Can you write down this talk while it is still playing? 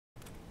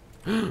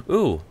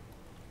Ooh.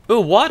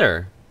 Ooh,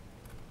 water.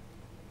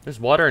 There's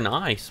water and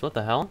ice. What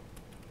the hell?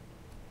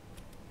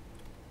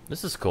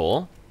 This is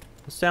cool.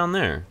 What's down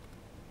there?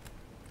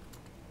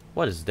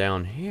 What is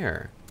down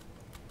here?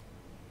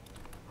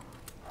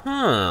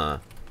 Huh.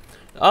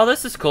 Oh,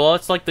 this is cool.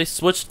 It's like they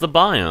switched the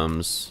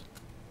biomes.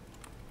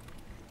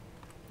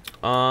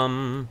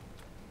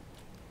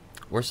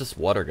 Where's this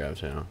water go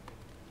to?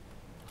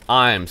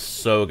 I am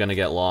so gonna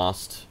get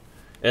lost.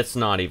 It's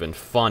not even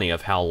funny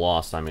of how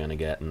lost I'm gonna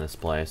get in this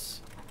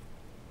place.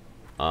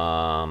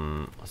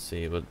 Let's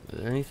see, but is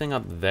there anything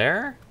up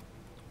there?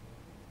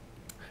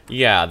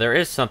 Yeah, there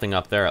is something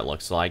up there, it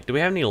looks like. Do we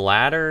have any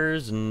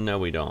ladders? No,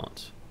 we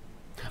don't.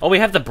 Oh, we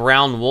have the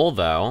brown wool,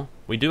 though.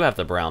 We do have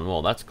the brown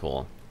wool. That's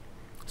cool.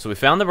 So we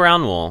found the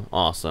brown wool.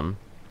 Awesome.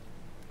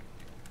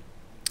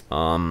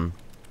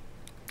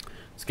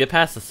 Let's get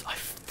past this. I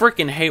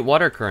freaking hate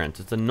water currents.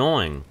 It's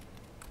annoying.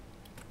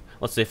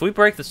 Let's see. If we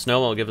break the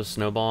snow, it'll give us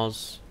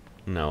snowballs.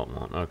 No, it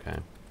won't. Okay.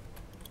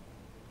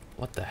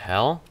 What the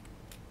hell?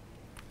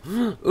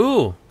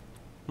 Ooh.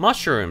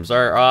 Mushrooms.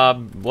 Or,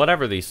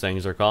 whatever these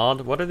things are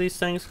called. What are these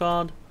things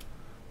called?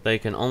 They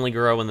can only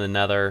grow in the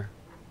nether.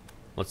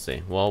 Let's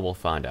see. Well, we'll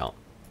find out.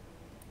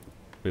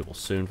 We will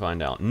soon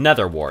find out.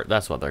 Netherwort.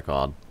 That's what they're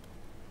called.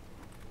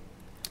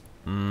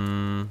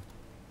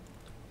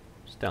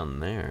 It's down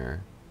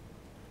there.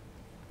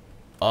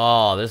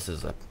 Oh, this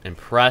is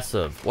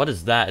impressive. What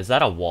is that? Is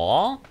that a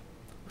wall?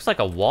 Looks like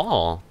a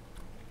wall.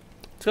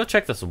 Let's go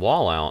check this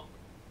wall out.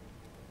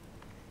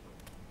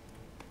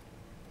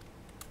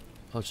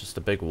 Oh, it's just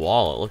a big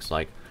wall, it looks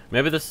like.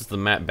 Maybe this is the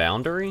map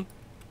boundary?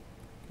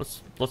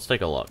 Let's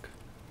take a look.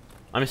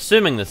 I'm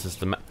assuming this is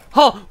the map.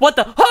 Oh, what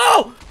the?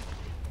 Oh!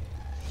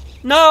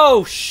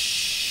 No,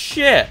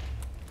 shit.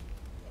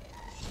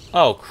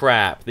 Oh,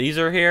 crap. These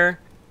are here?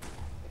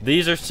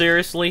 These are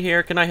seriously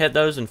here? Can I hit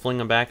those and fling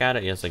them back at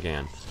it? Yes, I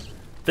can.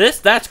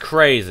 That's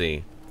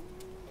crazy.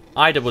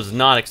 I was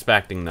not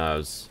expecting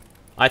those.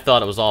 I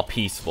thought it was all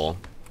peaceful.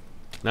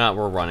 Now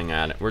we're running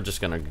at it. We're just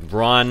gonna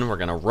run. We're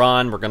gonna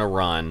run. We're gonna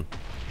run.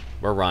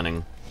 We're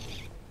running.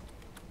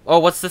 Oh,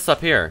 what's this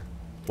up here?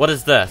 What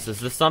is this?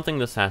 Is this something?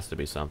 This has to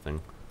be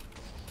something.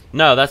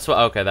 No, that's what.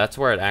 Okay, that's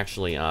where it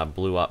actually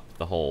blew up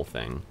the whole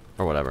thing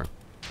or whatever.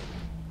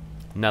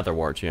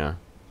 Netherwart, yeah.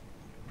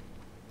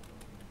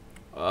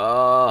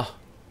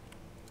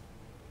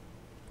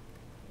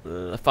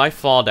 If I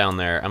fall down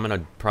there, I'm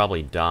gonna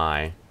probably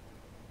die.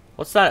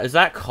 What's that? Is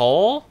that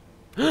coal?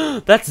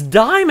 That's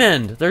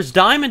diamond! There's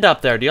diamond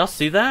up there. Do y'all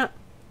see that?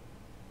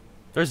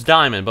 There's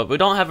diamond, but we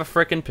don't have a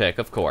frickin' pick,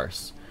 of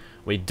course.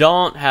 We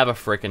don't have a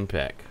frickin'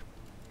 pick.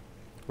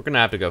 We're gonna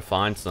have to go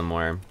find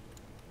somewhere.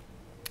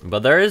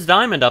 But there is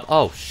diamond up.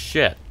 Oh,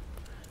 shit.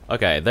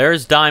 Okay,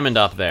 there's diamond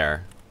up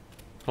there.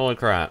 Holy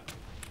crap.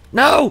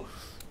 No!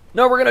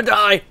 No, we're gonna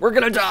die! We're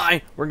gonna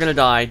die! We're gonna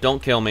die.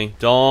 Don't kill me.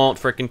 Don't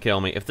frickin'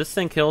 kill me. If this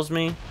thing kills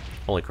me,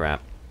 holy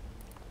crap.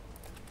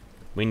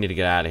 We need to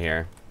get out of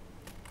here.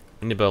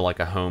 We need to build like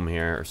a home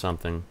here or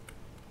something.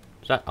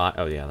 Is that ice?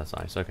 Oh yeah, that's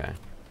ice. Okay.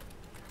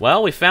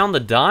 Well, we found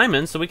the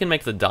diamond, so we can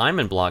make the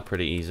diamond block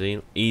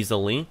pretty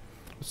easily.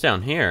 What's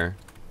down here?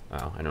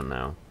 Oh, I don't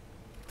know.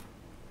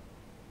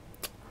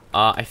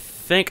 I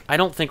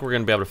don't think we're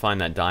gonna be able to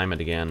find that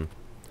diamond again.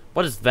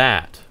 What is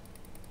that?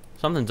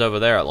 Something's over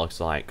there, it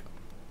looks like.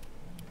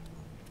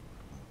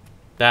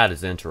 That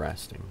is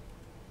interesting.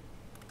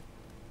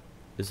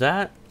 Is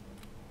that?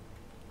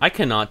 I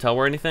cannot tell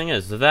where anything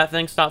is. Did that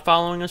thing stop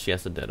following us?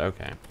 Yes, it did.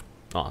 Okay.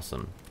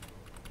 Awesome.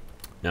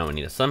 Now we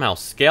need to somehow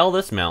scale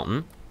this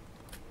mountain.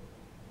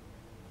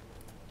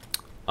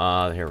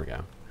 Here we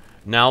go.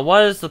 Now,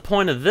 what is the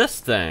point of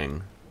this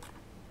thing?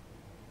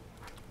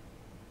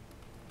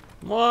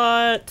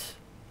 What?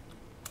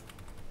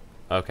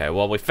 Okay,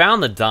 well, we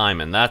found the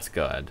diamond. That's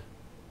good.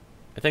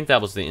 I think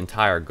that was the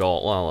entire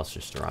goal. Well, let's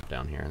just drop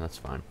down here. That's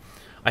fine.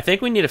 I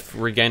think we need to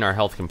regain our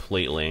health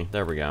completely.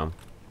 There we go.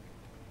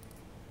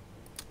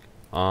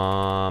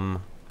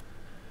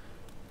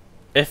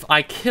 If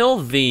I kill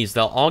these,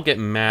 they'll all get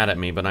mad at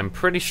me, but I'm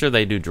pretty sure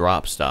they do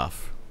drop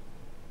stuff.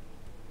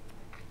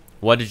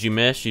 What did you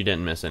miss? You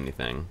didn't miss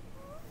anything.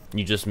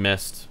 You just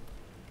missed,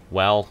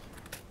 well,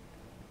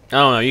 I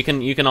don't know.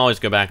 You can always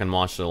go back and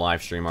watch the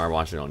live stream or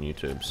watch it on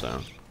YouTube,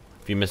 so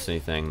if you miss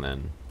anything,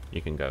 then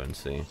you can go and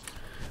see.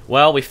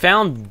 Well, we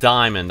found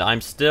diamond.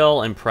 I'm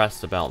still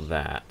impressed about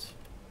that.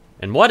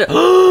 And what?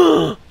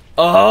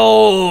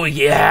 Oh,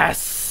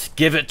 yes!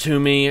 Give it to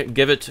me.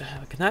 Give it to...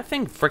 Can that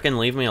thing frickin'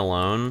 leave me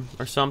alone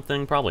or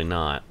something? Probably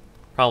not.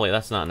 Probably,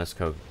 that's not in this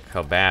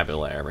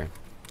vocabulary.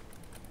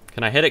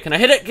 Can I hit it? Can I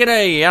hit it? Get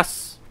a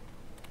yes!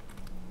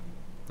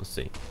 Let's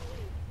see.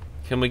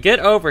 Can we get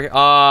over here?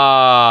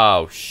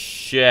 Oh,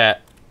 shit.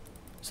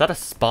 Is that a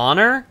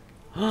spawner?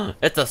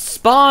 It's a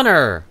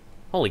spawner!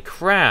 Holy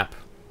crap.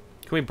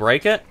 Can we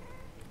break it?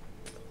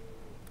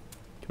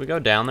 Can we go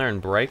down there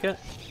and break it?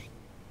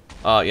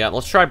 Yeah,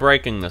 let's try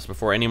breaking this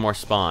before any more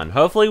spawn.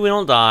 Hopefully we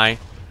don't die.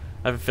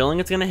 I have a feeling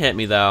it's gonna hit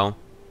me, though.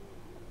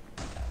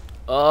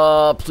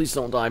 Please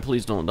don't die,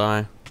 please don't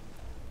die.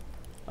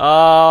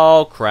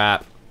 Oh,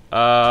 crap.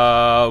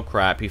 Oh,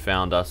 crap. He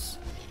found us.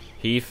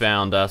 He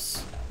found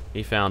us.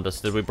 He found us.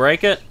 Did we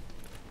break it?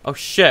 Oh,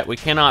 shit. We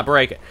cannot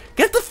break it.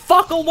 Get the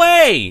fuck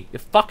away! You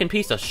fucking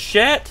piece of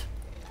shit!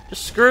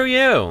 Just screw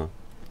you.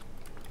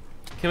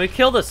 Can we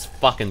kill this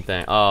fucking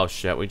thing? Oh,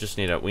 shit. We just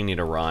need to... We need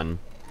to run.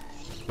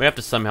 We have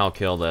to somehow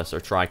kill this or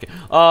try...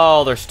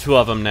 Oh, there's 2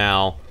 of them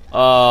now.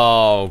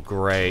 Oh,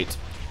 great.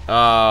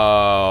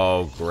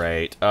 Oh,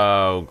 great.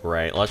 Oh,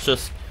 great. Let's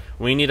just...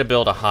 We need to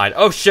build a hide.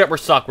 Oh, shit. We're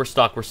stuck. We're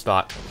stuck. We're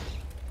stuck.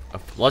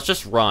 Let's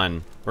just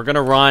run. We're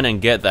gonna run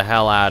and get the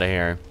hell out of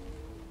here.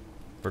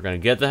 We're gonna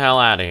get the hell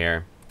out of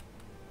here.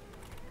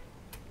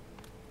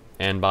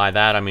 And by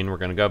that, I mean we're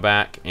gonna go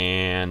back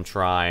and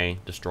try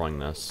destroying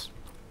this.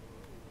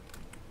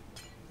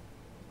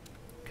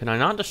 Can I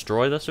not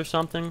destroy this or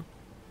something?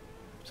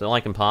 Is it,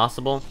 like,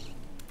 impossible?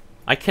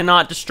 I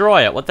cannot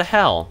destroy it. What the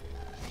hell?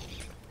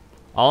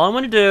 All I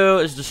want to do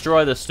is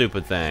destroy this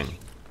stupid thing.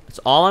 That's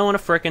all I want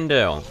to frickin'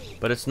 do.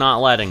 But it's not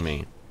letting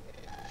me.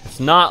 It's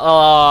not...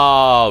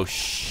 Oh,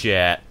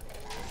 shit.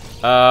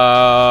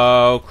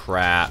 Oh,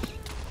 crap.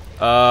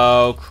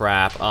 Oh,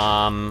 crap.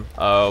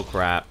 Oh,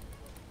 crap.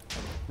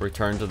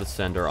 Return to the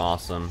sender.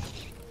 Awesome.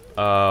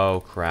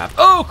 Oh, crap.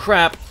 Oh,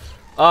 crap.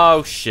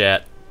 Oh,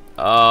 shit.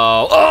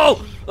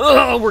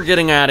 Oh, we're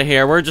getting out of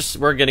here.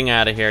 We're getting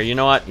out of here. You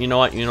know what?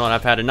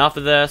 I've had enough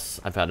of this.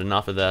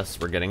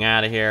 We're getting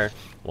out of here.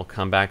 We'll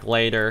come back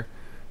later.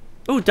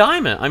 Ooh,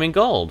 diamond. I mean,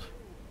 gold.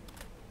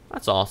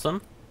 That's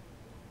awesome.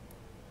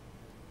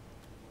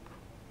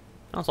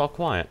 Now it's all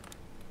quiet.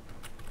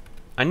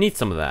 I need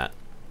some of that.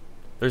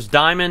 There's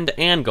diamond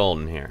and gold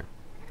in here.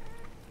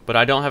 But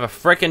I don't have a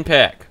frickin'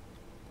 pick.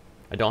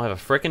 I don't have a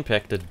frickin'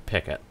 pick to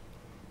pick it.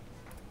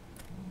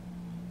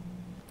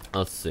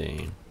 Let's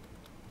see.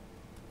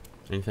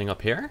 Anything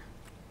up here?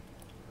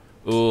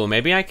 Ooh,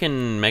 maybe I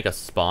can make a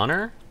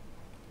spawner?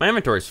 My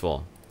inventory's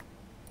full.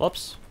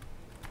 Whoops.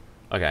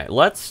 Okay,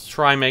 let's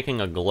try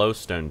making a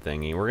glowstone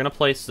thingy. We're gonna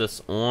place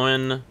this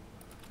on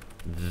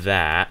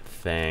that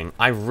thing.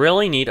 I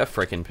really need a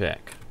frickin'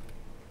 pick.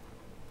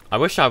 I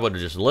wish I would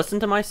have just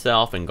listened to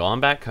myself and gone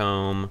back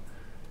home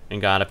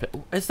and got a pick.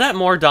 Is that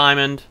more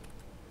diamond?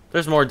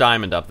 There's more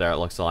diamond up there, it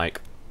looks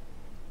like.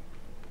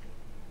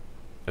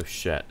 Oh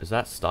shit, is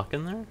that stuck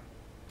in there?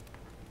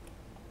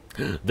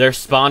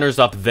 There's spawners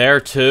up there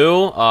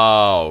too?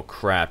 Oh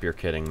crap, you're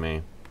kidding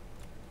me.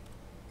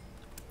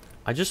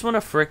 I just want to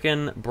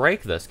frickin'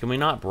 break this. Can we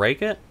not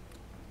break it?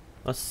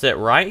 Let's sit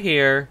right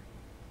here.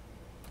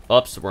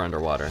 Oops, we're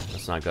underwater.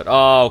 That's not good.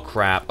 Oh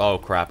crap, oh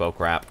crap, oh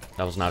crap.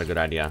 That was not a good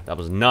idea. That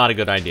was not a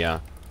good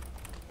idea.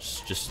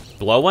 Just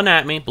blow one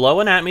at me. Blow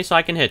one at me so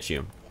I can hit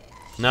you.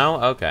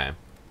 No? Okay.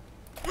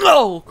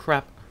 Oh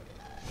crap.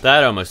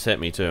 That almost hit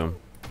me too.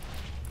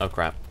 Oh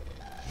crap.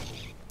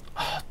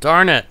 Oh,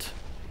 darn it.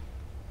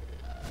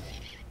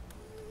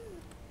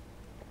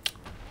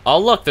 Oh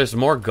look, there's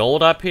more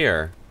gold up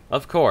here.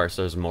 Of course,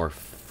 there's more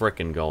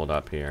frickin' gold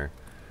up here.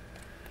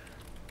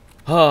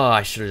 Oh,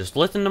 I should have just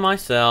listened to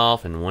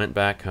myself and went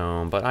back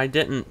home, but I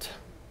didn't.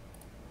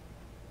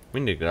 We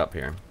need to get up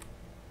here.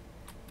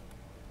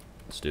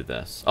 Let's do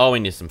this. Oh, we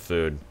need some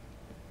food.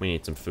 We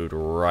need some food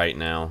right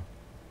now.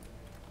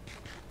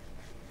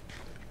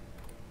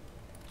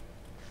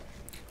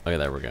 Okay,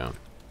 there we go.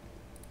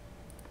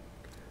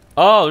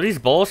 Oh, these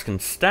bowls can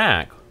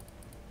stack.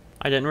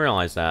 I didn't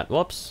realize that.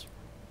 Whoops.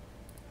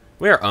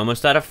 We are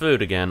almost out of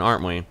food again,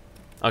 aren't we?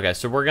 Okay,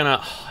 so we're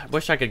gonna... I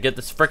wish I could get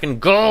this frickin'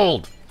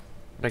 gold!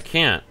 But I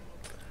can't.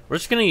 We're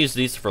just gonna use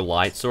these for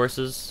light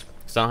sources,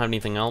 because I don't have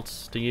anything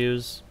else to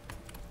use.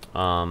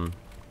 Let's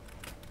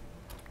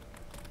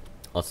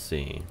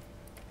see.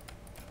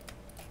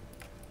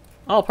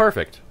 Oh,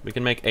 perfect. We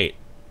can make 8.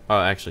 Oh,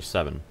 actually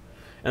 7.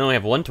 And then we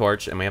have 1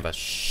 torch, and we have a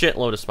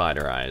shitload of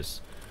spider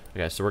eyes.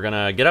 Okay, so we're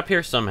gonna get up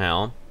here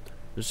somehow.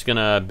 We're just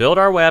gonna build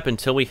our way up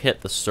until we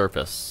hit the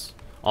surface.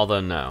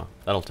 Although, no.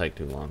 That'll take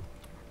too long.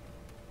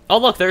 Oh,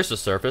 look, there's the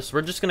surface.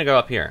 We're just gonna go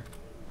up here.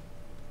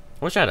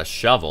 I wish I had a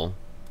shovel.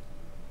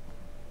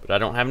 But I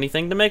don't have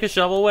anything to make a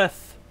shovel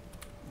with.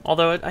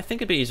 Although, I think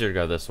it'd be easier to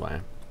go this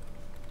way.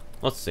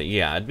 Let's see.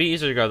 Yeah, it'd be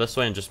easier to go this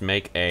way and just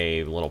make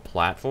a little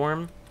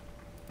platform.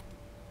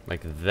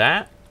 Like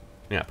that.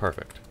 Yeah,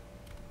 perfect.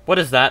 What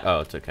is that? Oh,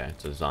 it's okay.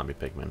 It's a zombie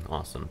pigman.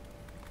 Awesome.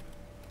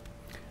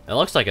 It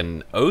looks like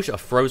an ocean, a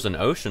frozen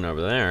ocean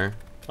over there.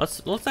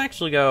 Let's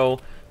actually go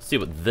see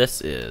what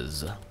this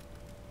is.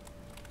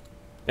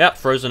 Yep,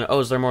 frozen. Oh,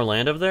 is there more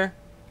land over there?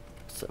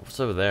 What's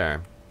over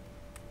there?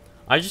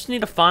 I just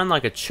need to find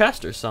like a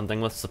chest or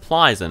something with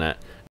supplies in it.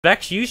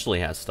 Vex usually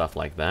has stuff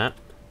like that.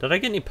 Did I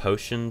get any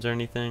potions or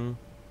anything?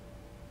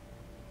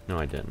 No,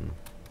 I didn't.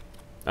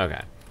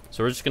 Okay,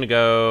 so we're just gonna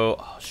go.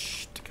 Oh,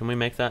 can we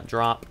make that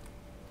drop?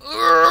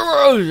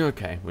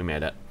 Okay, we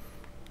made it.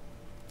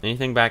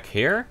 Anything back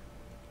here?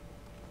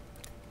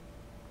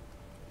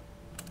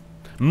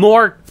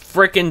 More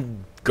frickin'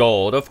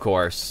 gold, of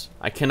course.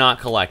 I cannot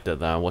collect it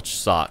though, which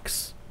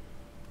sucks.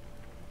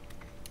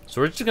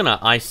 So we're just gonna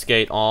ice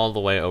skate all the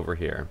way over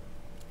here.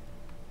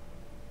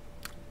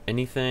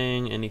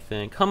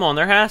 Anything? Come on,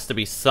 there has to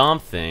be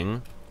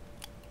something.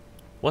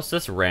 What's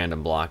this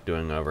random block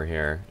doing over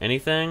here?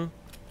 Anything?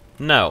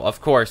 No, of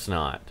course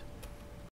not.